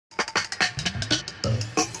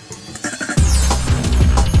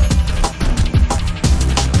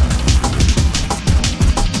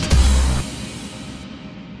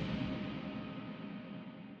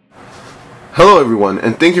Hello everyone,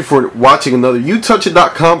 and thank you for watching another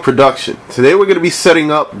YouTouchIt.com production. Today we're going to be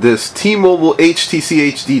setting up this T-Mobile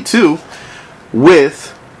HTC HD2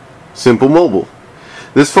 with Simple Mobile.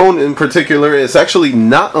 This phone in particular is actually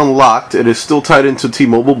not unlocked. It is still tied into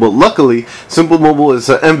T-Mobile, but luckily Simple Mobile is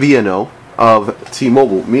an MVNO of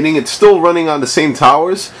T-Mobile, meaning it's still running on the same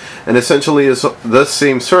towers and essentially is the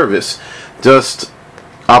same service, just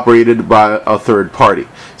operated by a third party.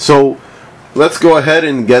 So let's go ahead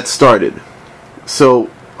and get started. So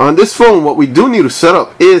on this phone, what we do need to set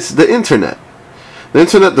up is the internet. The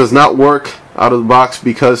internet does not work out of the box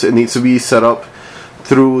because it needs to be set up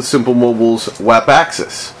through Simple Mobile's WAP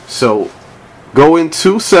access. So go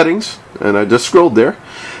into settings, and I just scrolled there,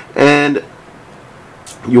 and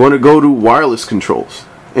you want to go to wireless controls.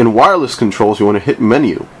 In wireless controls, you want to hit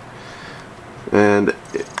menu, and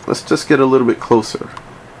let's just get a little bit closer.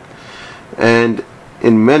 And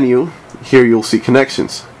in menu, here you'll see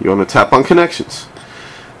connections. You want to tap on connections.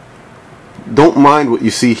 Don't mind what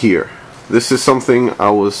you see here. This is something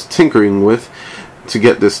I was tinkering with to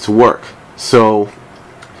get this to work. So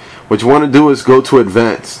what you want to do is go to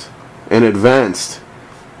advanced. In advanced,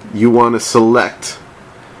 you want to select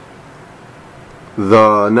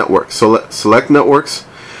the network. Select networks,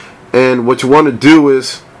 and what you want to do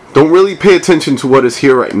is don't really pay attention to what is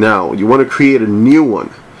here right now. You want to create a new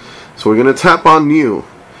one. So we're going to tap on new.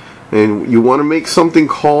 And you want to make something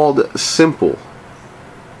called simple.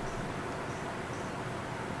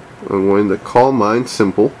 I'm going to call mine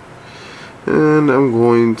simple. And I'm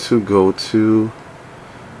going to go to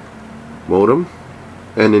modem.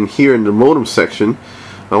 And in here in the modem section,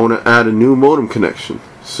 I want to add a new modem connection.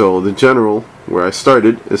 So the general, where I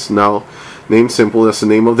started, is now named simple. That's the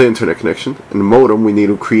name of the internet connection. And the modem, we need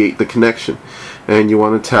to create the connection. And you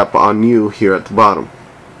want to tap on new here at the bottom.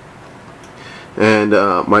 And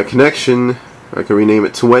my connection, I can rename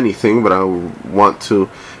it to anything, but I want to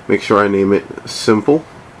make sure I name it simple.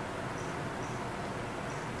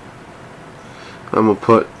 I'm going to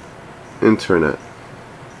put internet.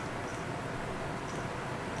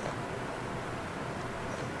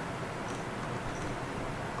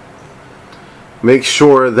 Make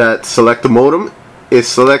sure that select the modem is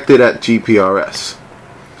selected at GPRS.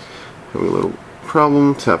 Having a little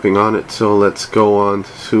problem tapping on it, so let's go on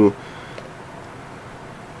to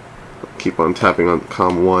keep on tapping on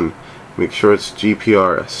COM1. Make sure it's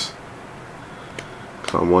GPRS.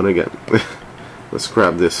 COM1 again. Let's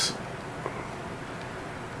grab this.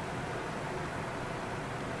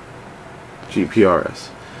 GPRS.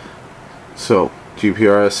 So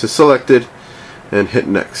GPRS is selected, and hit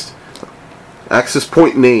next. Access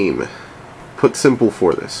point name. Put simple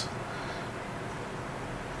for this.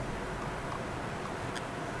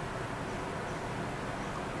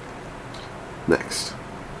 Next.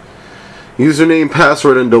 Username,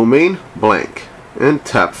 password, and domain, blank. And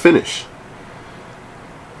tap finish.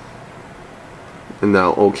 And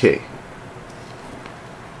now OK.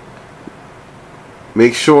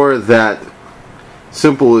 Make sure that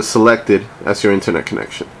simple is selected as your internet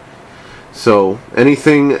connection. So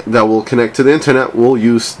anything that will connect to the internet will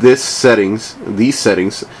use these settings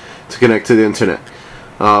to connect to the internet.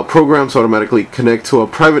 Programs automatically connect to a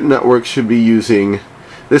private network should be using.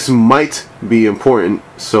 This might be important,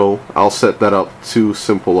 so I'll set that up to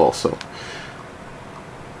simple also.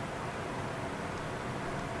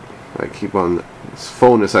 I keep on. This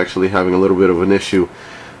phone is actually having a little bit of an issue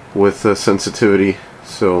with sensitivity,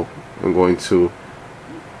 so I'm going to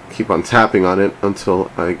keep on tapping on it until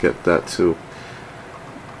I get that to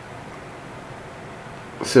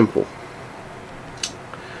simple.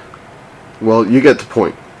 Well, you get the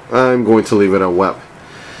point. I'm going to leave it on web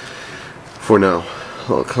for now.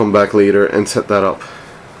 I'll come back later and set that up.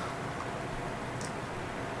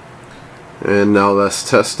 And now let's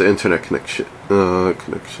test the internet connection. Go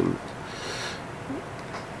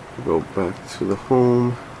back to the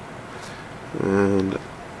home, and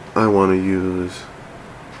I want to use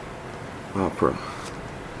Opera.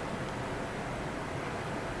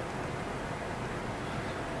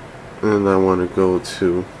 And I want to go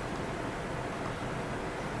to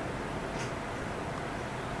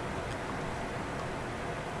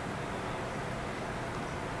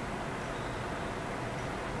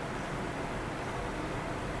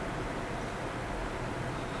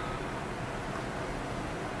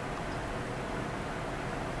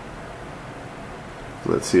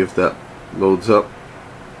let's see if that loads up.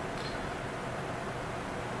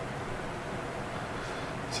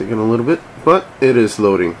 Taking a little bit, but it is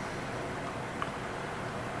loading.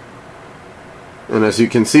 And as you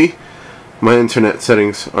can see, my internet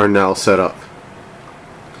settings are now set up.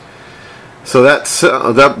 So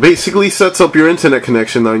that basically sets up your internet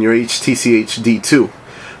connection on your HTC HD2.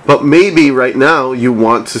 But maybe right now you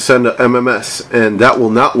want to send a MMS, and that will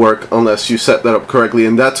not work unless you set that up correctly,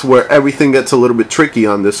 and that's where everything gets a little bit tricky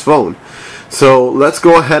on this phone. So let's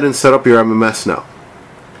go ahead and set up your MMS now.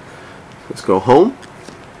 Let's go home.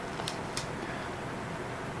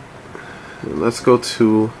 And let's go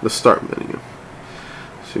to the start menu.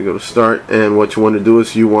 So you go to start, and what you want to do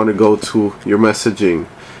is you want to go to your messaging,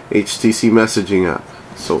 HTC messaging app.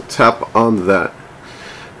 So tap on that.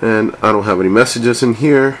 And I don't have any messages in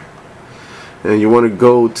here. And you want to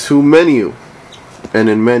go to menu. And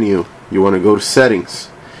in menu, you want to go to settings.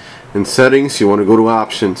 In settings, you want to go to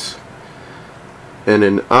options. And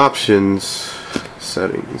in options,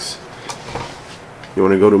 settings, you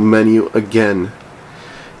want to go to menu again.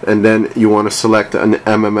 And then you want to select an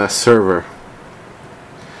MMS server.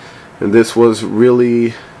 And this was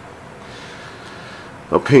really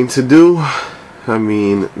a pain to do. I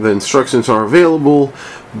mean, the instructions are available,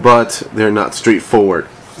 but they're not straightforward.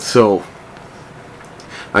 So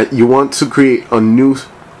you want to create a new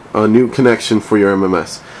connection for your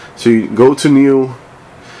MMS. So you go to new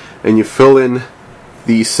and you fill in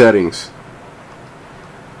these settings.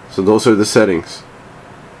 So those are the settings.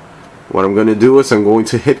 What I'm going to do is I'm going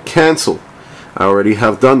to hit cancel. I already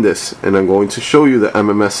have done this, and I'm going to show you the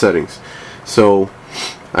MMS settings. So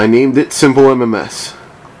I named it Simple MMS.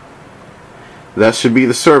 That should be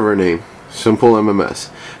the server name, Simple MMS.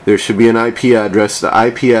 There should be an IP address. The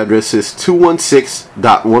IP address is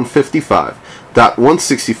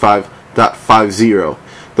 216.155.165.50.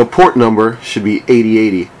 The port number should be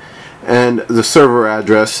 8080, and the server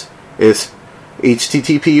address is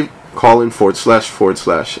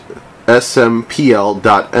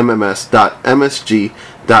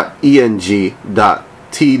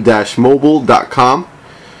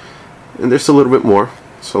and there's a little bit more.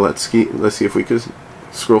 So let's see if we could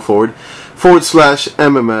scroll forward.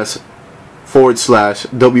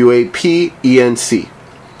 /MMS/WAPENC.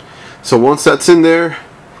 So once that's in there,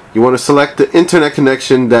 you want to select the internet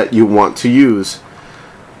connection that you want to use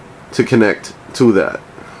to connect to that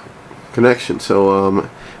connection. So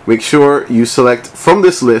make sure you select from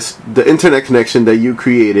this list the internet connection that you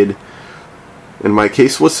created. In my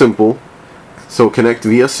case was Simple, so connect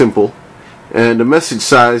via Simple, and the message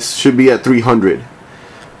size should be at 300.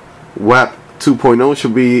 WAP 2.0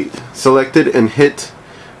 should be selected and hit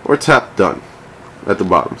or tap done at the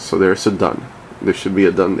bottom. So there's a done. There should be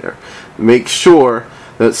a done there. Make sure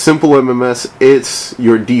that Simple MMS is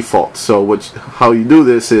your default. So how you do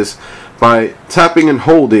this is by tapping and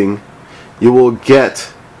holding, you will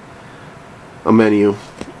get a menu,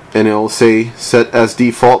 and it will say set as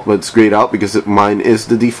default, but it's grayed out because mine is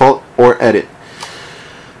the default, or edit.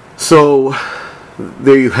 So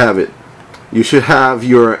there you have it. You should have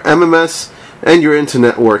your MMS and your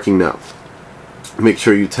internet working now. Make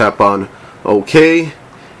sure you tap on OK,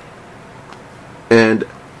 and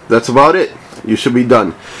that's about it. You should be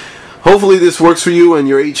done. Hopefully this works for you, and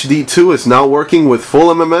your HD2 is now working with full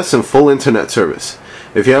MMS and full internet service.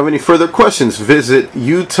 If you have any further questions, visit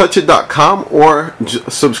youtouchit.com or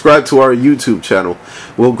subscribe to our YouTube channel.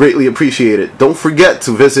 We'll greatly appreciate it. Don't forget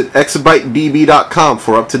to visit exabytedb.com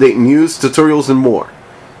for up-to-date news, tutorials, and more.